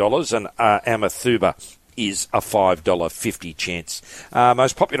 $10, and Amathuba is a $5.50 chance.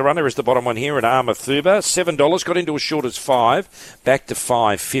 Most popular runner is the bottom one here at Amathuba, $7, got into as short as $5, back to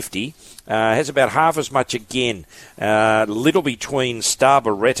 $5.50. Has about half as much again. Little between Star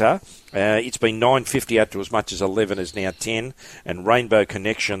Beretta. It's been $9.50 up to as much as $11, is now $10. And Rainbow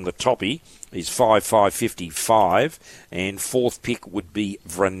Connection, the toppy, is $5.55, and fourth pick would be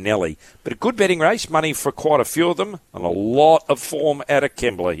Vranelli. But a good betting race, money for quite a few of them, and a lot of form out of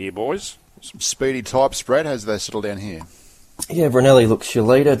Kembla here, boys. Some speedy types, Brad. How's they settle down here? Yeah, Vranelli looks your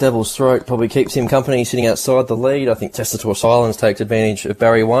leader. Devil's Throat probably keeps him company sitting outside the lead. I think Testator Silence takes advantage of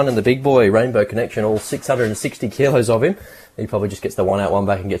Barry 1, and the big boy, Rainbow Connection, all 660 kilos of him. He probably just gets the one out, one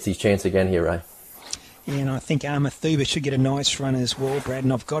back and gets his chance again here, Ray. Yeah, and I think Amathuba should get a nice run as well, Brad,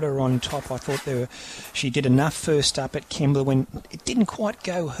 and I've got her on top. I thought she did enough first up at Kembla when it didn't quite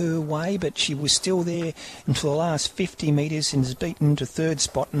go her way, but she was still there until the last 50 metres and is beaten to third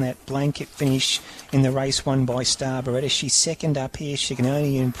spot in that blanket finish in the race won by Star Beretta. She's second up here. She can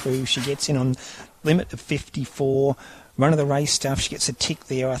only improve. She gets in on limit of 54. Run of the race stuff, she gets a tick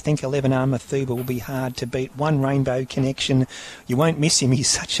there. I think 11 Amathuba will be hard to beat. 1 Rainbow Connection, you won't miss him. He's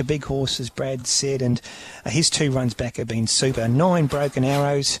such a big horse, as Brad said, and his 2 runs back have been super. 9 Broken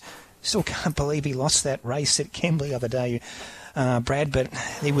Arrows, still can't believe he lost that race at Kembla the other day, Brad, but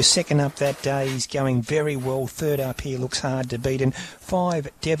he was second up that day. He's going very well. Third up here looks hard to beat. And 5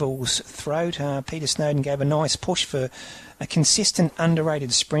 Devil's Throat, Peter Snowden gave a nice push for a consistent,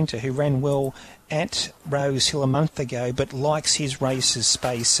 underrated sprinter who ran well at Rosehill a month ago, but likes his races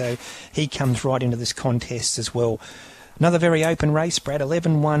space, so he comes right into this contest as well. Another very open race, Brad.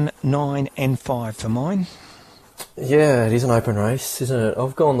 11, 1, 9 and 5 for mine. Yeah, it is an open race, isn't it?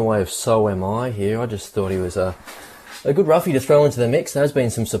 I've gone the way of So Am I here. I just thought he was a good roughie to throw into the mix. There has been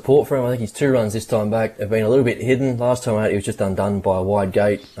some support for him. I think his 2 runs this time back have been a little bit hidden. Last time out, he was just undone by a wide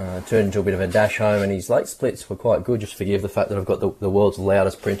gate, turned into a bit of a dash home, and his late splits were quite good. Just forgive the fact that I've got the world's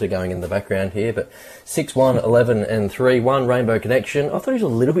loudest printer going in the background here. But 6, 1, 11 and 3. 1 Rainbow Connection. I thought he was a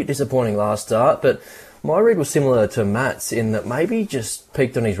little bit disappointing last start, but my read was similar to Matt's in that maybe he just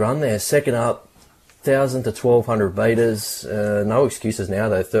peaked on his run there. Second up, 1,000 to 1,200 metres. No excuses now,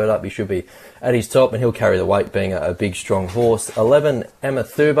 though. Third up, he should be at his top, and he'll carry the weight, being a big, strong horse. 11,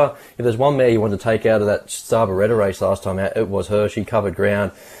 Amathuba. If there's one mare you wanted to take out of that Star Beretta race last time out, it was her. She covered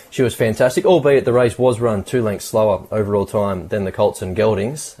ground. She was fantastic, albeit the race was run 2 lengths slower overall time than the Colts and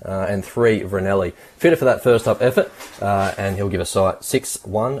Geldings, and 3, Vranelli. Fitter for that first up effort, and he'll give a sight. 6,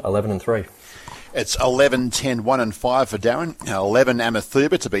 1, 11 and 3. It's 11, 10, 1 and 5 for Darren. 11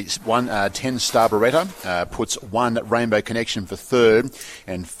 Amathuba to beat 10 Star Beretta. Puts 1 Rainbow Connection for third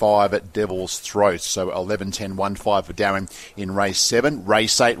and 5 at Devil's Throat. So 11, 10, 1, 5 for Darren in race 7.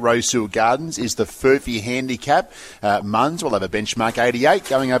 Race 8, Rosehill Gardens, is the Furphy Handicap. Munns will have a benchmark 88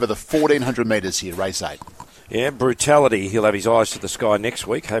 going over the 1,400 metres here, race 8. Yeah, Brutality. He'll have his eyes to the sky next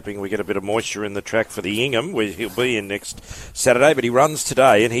week, hoping we get a bit of moisture in the track for the Ingham, where he'll be in next Saturday. But he runs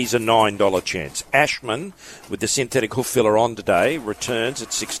today, and he's a $9 chance. Ashman, with the synthetic hoof filler on today, returns at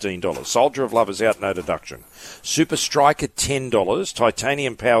 $16. Soldier of Love is out, no deduction. Super Strike at $10.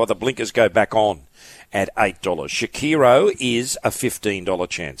 Titanium Power, the blinkers go back on at $8. Shakiro is a $15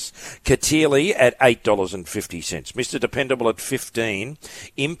 chance. Katili at $8.50. Mr. Dependable at $15.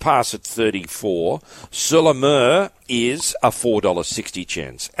 Impasse at $34. Sulamur is a $4.60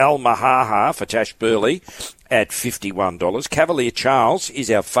 chance. Al Mahaha for Tash Burley at $51. Cavalier Charles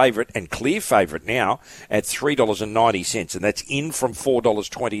is our favourite and clear favourite now at $3.90, and that's in from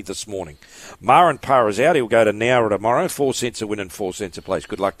 $4.20 this morning. Mar and Par is out. He'll go to Nowra tomorrow. 4 cents a win and 4 cents a place.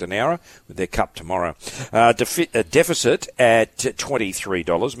 Good luck to Nowra with their cup tomorrow. Deficit at $23.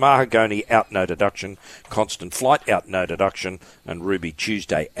 Mahagoni out, no deduction. Constant Flight out, no deduction. And Ruby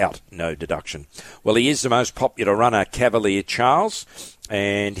Tuesday out, no deduction. Well, he is the most popular runner, Cavalier Charles,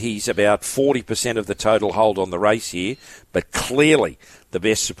 and he's about 40% of the total hold on the race here, but clearly the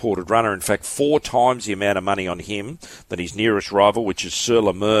best supported runner. In fact, 4 times the amount of money on him than his nearest rival, which is Sur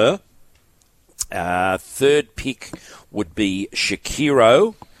Le Meur. Third pick would be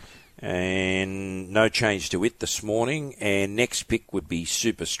Shakiro, and no change to it this morning. And next pick would be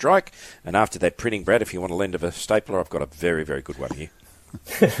Super Strike. And after that printing, Brad, if you want to lend of a stapler, I've got a very, very good one here.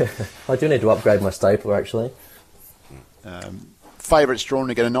 I do need to upgrade my stapler, actually. Favourites drawn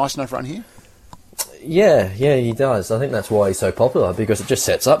to get a nice enough run here? Yeah, he does. I think that's why he's so popular, because it just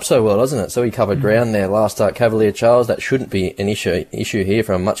sets up so well, doesn't it? So he covered ground there last start, Cavalier Charles. That shouldn't be an issue here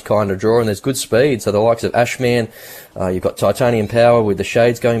for a much kinder draw, and there's good speed. So the likes of Ashman, you've got Titanium Power with the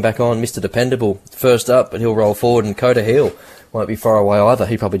shades going back on, Mr. Dependable first up, but he'll roll forward, and Coda Hill won't be far away either.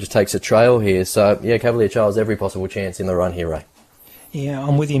 He probably just takes a trail here. So, yeah, Cavalier Charles, every possible chance in the run here, Ray. Yeah,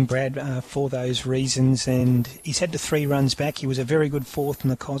 I'm with him, Brad, for those reasons. And he's had the 3 runs back. He was a very good fourth in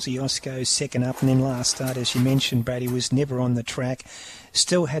the Kosciuszko, second up. And then last start, as you mentioned, Brad, he was never on the track.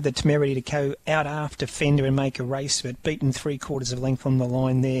 Still had the temerity to go out after Fender and make a race of it, beaten 3/4 of a length on the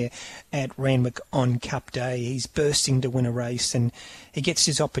line there at Randwick on Cup Day. He's bursting to win a race, and he gets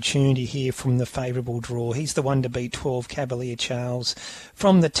his opportunity here from the favourable draw. He's the one to beat 12, Cavalier Charles.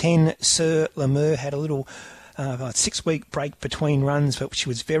 From the 10, Sur Le Meur had a little 6-week break between runs, but she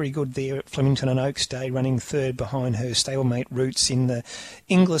was very good there at Flemington and Oaks Day, running third behind her stablemate Roots in the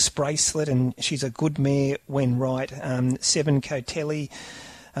Inglis Bracelet, and she's a good mare when right. 7, Cotelli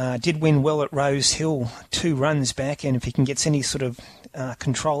did win well at Rose Hill 2 runs back, and if he can get any sort of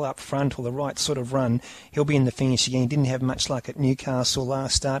control up front or the right sort of run, he'll be in the finish again. He didn't have much luck at Newcastle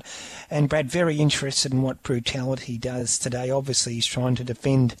last start. And Brad, very interested in what Brutality does today. Obviously, he's trying to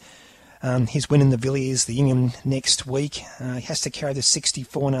defend his win in the Villiers, the Ingham next week. He has to carry the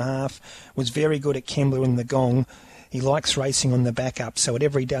 64.5. Was very good at Kembla in the Gong. He likes racing on the back up, so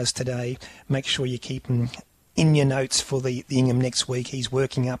whatever he does today, make sure you keep him in your notes for the Ingham next week. He's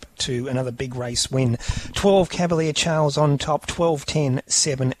working up to another big race win. 12, Cavalier Charles on top, 12, 10,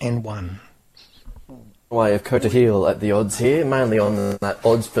 7 and 1. Way of Coda Hill at the odds here, mainly on that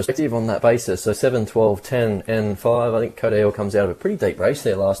odds perspective on that basis. So 7, 12, 10 and 5. I think Coda Hill comes out of a pretty deep race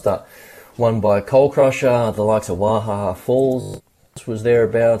there last start. Won by Coal Crusher, the likes of Wahaha Falls was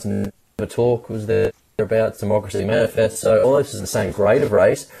thereabouts, and Talk was thereabouts, Democracy Manifest. So all this is the same grade of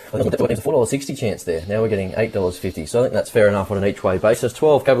race. I think it's a $4.60 chance there. Now we're getting $8.50. So I think that's fair enough on an each-way basis.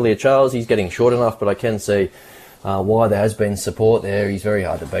 12, Cavalier Charles, he's getting short enough, but I can see why there has been support there. He's very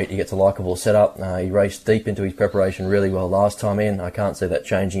hard to beat. He gets a likeable setup. He raced deep into his preparation really well last time in. I can't see that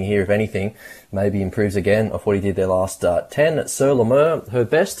changing here. If anything, maybe improves again off what he did there last start. 10, Sur Le Meur. Her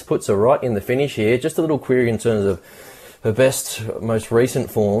best puts her right in the finish here. Just a little query in terms of her best, most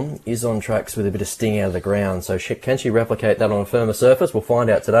recent form is on tracks with a bit of sting out of the ground. So can she replicate that on a firmer surface? We'll find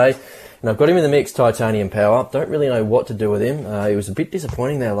out today. And I've got him in the mix, Titanium Power. Don't really know what to do with him. He was a bit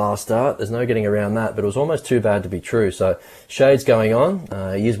disappointing there last start. There's no getting around that, but it was almost too bad to be true. So shades going on.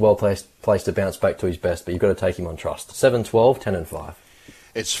 He is well placed to bounce back to his best, but you've got to take him on trust. 7, 12, 10 and 5.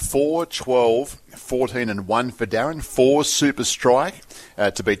 It's 4, 12, 14 and 1 for Darren. 4, Super Strike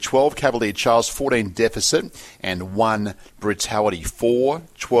to beat 12, Cavalier Charles, 14, Deficit, and 1, Brutality. 4,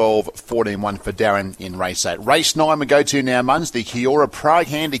 12, 14, 1 for Darren in race 8. Race 9 we go to now, Muns. The Kiora Prague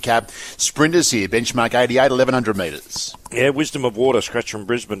Handicap Sprinters here. Benchmark 88, 1100 metres. Yeah, Wisdom of Water, scratch from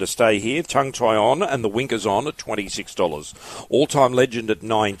Brisbane to stay here. Tongue Tie On and the Winkers On at $26. All-Time Legend at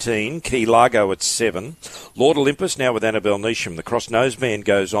 19. Key Largo at 7. Lord Olympus now with Annabelle Neesham. The Cross Noseband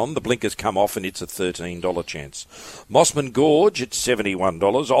goes on. The blinkers come off and it's a $13 chance. Mossman Gorge at $71.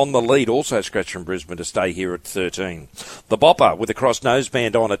 On the Lead, also scratch from Brisbane to stay here at 13. The Bopper with the Cross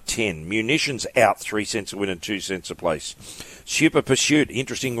Noseband on at 10. Munitions out, 3 cents a win and 2 cents a place. Super Pursuit,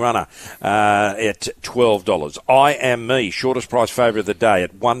 interesting runner, at $12. I Am Me, shortest price favourite of the day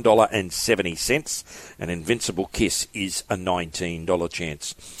at $1.70. And Invincible Kiss is a $19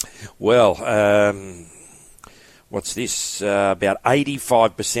 chance. Well, what's this? About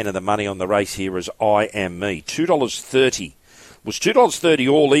 85% of the money on the race here is I Am Me. $2.30. Was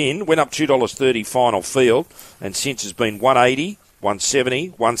 $2.30 all in, went up $2.30 final field, and since has been $1.80,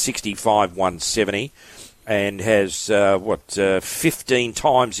 $1.70, $1.65, $1.70. and has 15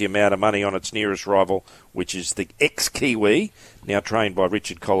 times the amount of money on its nearest rival, which is the ex-Kiwi, now trained by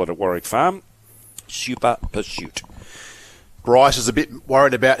Richard Collett at Warwick Farm, Super Pursuit. Bryce is a bit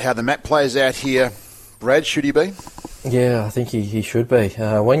worried about how the map plays out here. Brad, should he be? Yeah, I think he should be.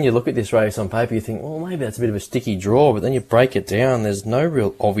 When you look at this race on paper, you think, well, maybe that's a bit of a sticky draw, but then you break it down, there's no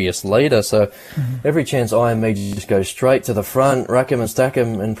real obvious leader, so every chance IME just goes straight to the front, rack him and stack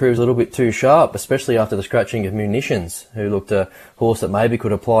him, and proves a little bit too sharp, especially after the scratching of Munitions, who looked a horse that maybe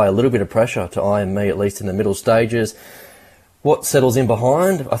could apply a little bit of pressure to IME, at least in the middle stages. What settles in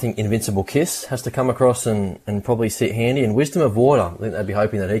behind, I think Invincible Kiss has to come across and probably sit handy, and Wisdom of Water, I think they'd be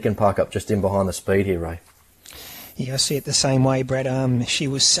hoping that he can park up just in behind the speed here, Ray. Yeah, I see it the same way, Brad. She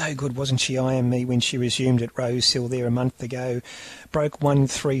was so good, wasn't she, IME, when she resumed at Rosehill there a month ago. Broke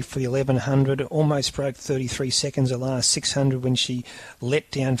 1-3 for the 1100, almost broke 33 seconds the last 600 when she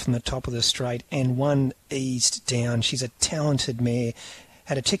let down from the top of the straight, and one eased down. She's a talented mare.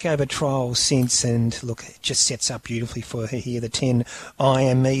 Had a tick-over trial since, and look, it just sets up beautifully for her here. The 10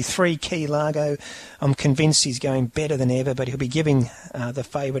 IME, 3 Key Largo. I'm convinced he's going better than ever, but he'll be giving the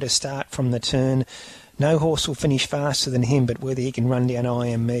favourite a start from the turn. No horse will finish faster than him, but whether he can run down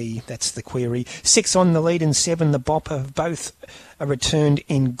IME, that's the query. 6 on the lead and 7 the Bopper. Both are returned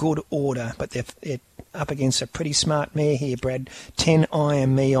in good order, but they're up against a pretty smart mare here, Brad. 10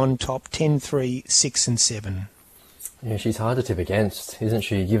 IME on top, 10-3, 6 and 7. Yeah, she's hard to tip against, isn't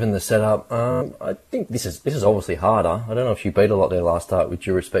she, given the setup? I think this is obviously harder. I don't know if she beat a lot there last start with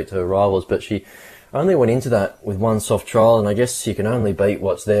due respect to her rivals, but she only went into that with one soft trial, and I guess you can only beat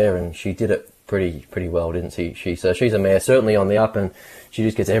what's there, and she did it pretty well, didn't she? So she's a mare certainly on the up, and she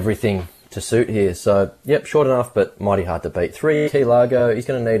just gets everything to suit here. So, yep, short enough, but mighty hard to beat. 3 Key Largo, he's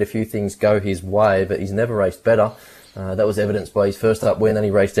going to need a few things go his way, but he's never raced better. That was evidenced by his first up win, then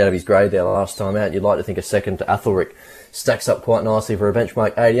he raced out of his grade there last time out. You'd like to think a second to Athelric stacks up quite nicely for a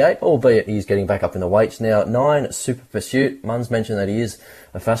benchmark 88, albeit he's getting back up in the weights now. 9, Super Pursuit. Mun's mentioned that he is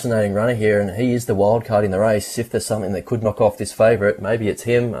a fascinating runner here, and he is the wild card in the race. If there's something that could knock off this favourite, maybe it's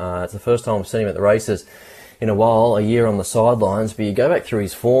him. It's the first time I've seen him at the races in a while, a year on the sidelines, but you go back through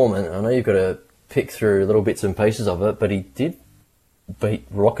his form, and I know you've got to pick through little bits and pieces of it, but he did beat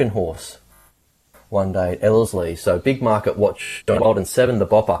Rockin' Horse one day at Ellerslie. So big market watch. John Bolden, 7 the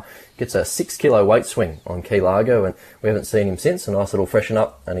Bopper. Gets a 6 kilo weight swing on Key Largo, and we haven't seen him since. A nice little freshen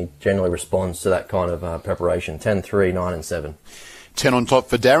up, and he generally responds to that kind of preparation. 10-3, 9 and 7. 10 on top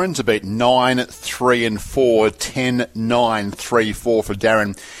for Darren to beat 9, 3 and 4. 10, 9, 3, 4 for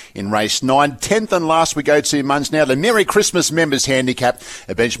Darren in race 9. 10th and last we go to Munns now. The Merry Christmas Members Handicap,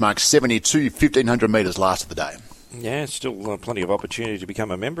 a benchmark 72, 1,500 metres last of the day. Yeah, still plenty of opportunity to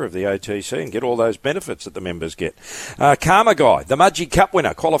become a member of the OTC and get all those benefits that the members get. Karma Guy, the Mudgee Cup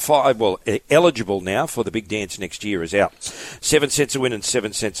winner, eligible now for the big dance next year, is out. 7 cents a win and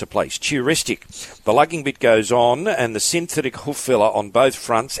 7 cents a place. Touristic, the lugging bit goes on, and the synthetic hoof filler on both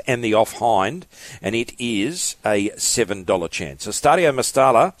fronts and the off hind, and it is a $7 chance. Estadio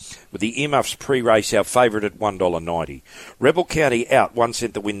Mastala with the earmuffs pre-race, our favourite at $1.90. Rebel County out, 1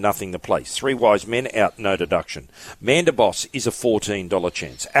 cent the win, nothing the place. 3 Wise Men out, no deduction. Mandaboss is a $14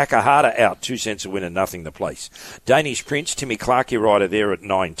 chance. Akahata out, 2 cents a win and nothing the place. Danish Prince, Timmy Clark, your rider there at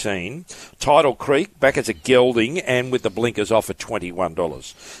 19. Tidal Creek back as a gelding and with the blinkers off at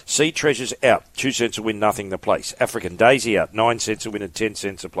 $21. Sea Treasures out, 2 cents a win, nothing the place. African Daisy out, 9 cents a win and 10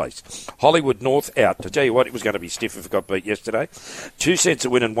 cents a place. Hollywood North out. To tell you what, it was going to be stiff if it got beat yesterday. 2 cents a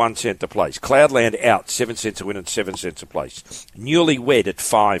win and 1 cent a place. Cloudland out, 7 cents a win and 7 cents a place. Newlywed at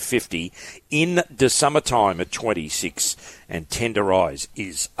 $5.50. In the summertime at 26, and Tender Eyes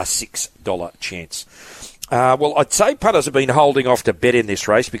is a $6 chance. Well, I'd say punters have been holding off to bet in this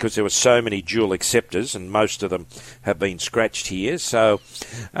race because there were so many dual acceptors, and most of them have been scratched here. So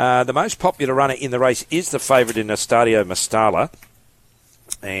the most popular runner in the race is the favourite in Estadio Mastala,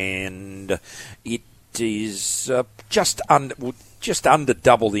 and it is just under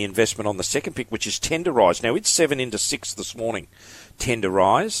double the investment on the second pick, which is Tender Eyes. Now, it's 7 into 6 this morning. Tender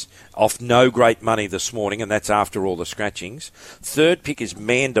Eyes, off no great money this morning, and that's after all the scratchings. Third pick is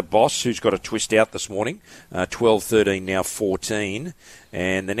Manda Boss, who's got a twist out this morning, 12, 13, now 14.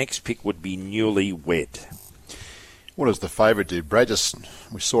 And the next pick would be Newlywed. What does the favourite do, Brad?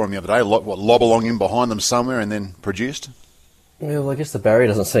 We saw him the other day, lob along in behind them somewhere and then produced? Well, I guess the barrier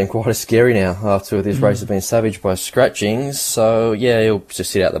doesn't seem quite as scary now after this race has been savaged by scratchings. So, yeah, he'll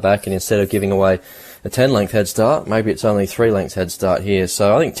just sit out the back, and instead of giving away a 10-length head start, maybe it's only 3 lengths head start here.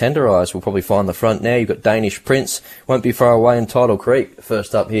 So I think Tender Eyes will probably find the front now. You've got Danish Prince, won't be far away, in Tidal Creek,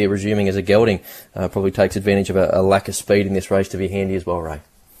 first up here, resuming as a gelding. Probably takes advantage of a lack of speed in this race to be handy as well, Ray.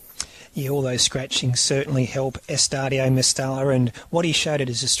 Yeah, all those scratchings certainly help Estadio Mestalla, and what he showed at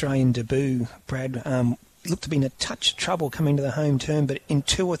his Australian debut, Brad, looked to be in a touch of trouble coming to the home turn, but in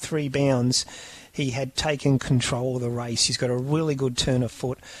 2 or 3 bounds he had taken control of the race. He's got a really good turn of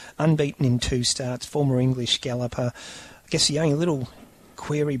foot, unbeaten in 2 starts, former English galloper. I guess the only little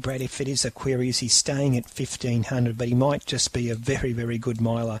query, Brad, if it is a query, is he's staying at 1,500, but he might just be a very, very good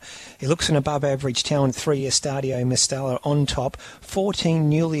miler. He looks an above-average talent. 3 Estadio Mestalla on top, 14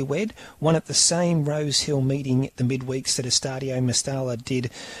 Newlywed, won at the same Rose Hill meeting at the midweeks that Estadio Mestalla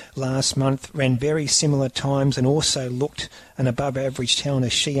did last month, ran very similar times and also looked an above-average talent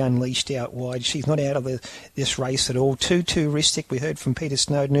as she unleashed out wide. She's not out of this race at all. 2-2 Ristic, we heard from Peter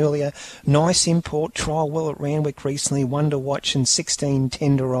Snowden earlier. Nice import, trial well at Randwick recently, Wonder Watch, and 16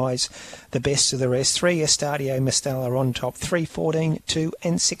 Tenderize, the best of the rest. 3 Estadio Mestalla on top, 3, 14, 2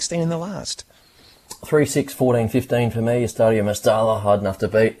 and 16 in the last. 3, 6, 14, 15 for me. Estadio Mestalla, hard enough to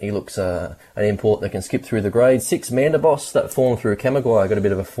beat. He looks an import that can skip through the grades. 6 Mandaboss, that form through Kamaguay, got a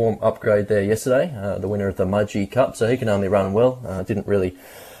bit of a form upgrade there yesterday, the winner of the Mudgee Cup, so he can only run well. Didn't really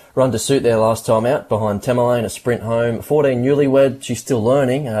run to suit there last time out, behind Tamerlane, a sprint home. 14 Newlywed, she's still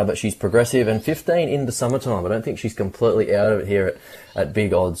learning, but she's progressive. And 15 into Summertime. I don't think she's completely out of it here at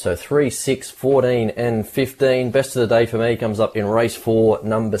big odds. So 3, 6, 14 and 15. Best of the day for me comes up in race 4,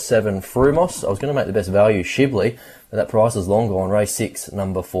 number 7, Frumos. I was going to make the best value, Shibley, but that price is long gone. Race 6,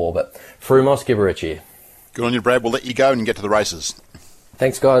 number 4. But Frumos, give her a cheer. Good on you, Brad. We'll let you go and get to the races.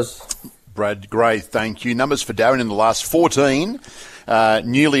 Thanks, guys. Brad Gray, thank you. Numbers for Darren in the last 14.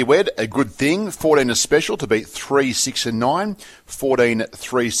 Newlywed, a good thing. 14 a special to beat 3, 6 and 9. 14,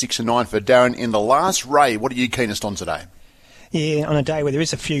 3, 6 and 9 for Darren in the last. Ray, what are you keenest on today? Yeah, on a day where there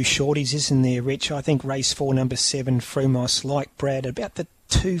is a few shorties, isn't there, Rich? I think race 4, number 7, Frumos, like Brad, about the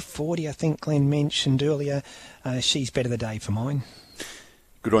 240, I think Glenn mentioned earlier. She's better the day for mine.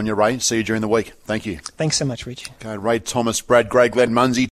 Good on you, Ray. See you during the week. Thank you. Thanks so much, Rich. Okay, Ray Thomas, Brad Gray, Glenn Munsey.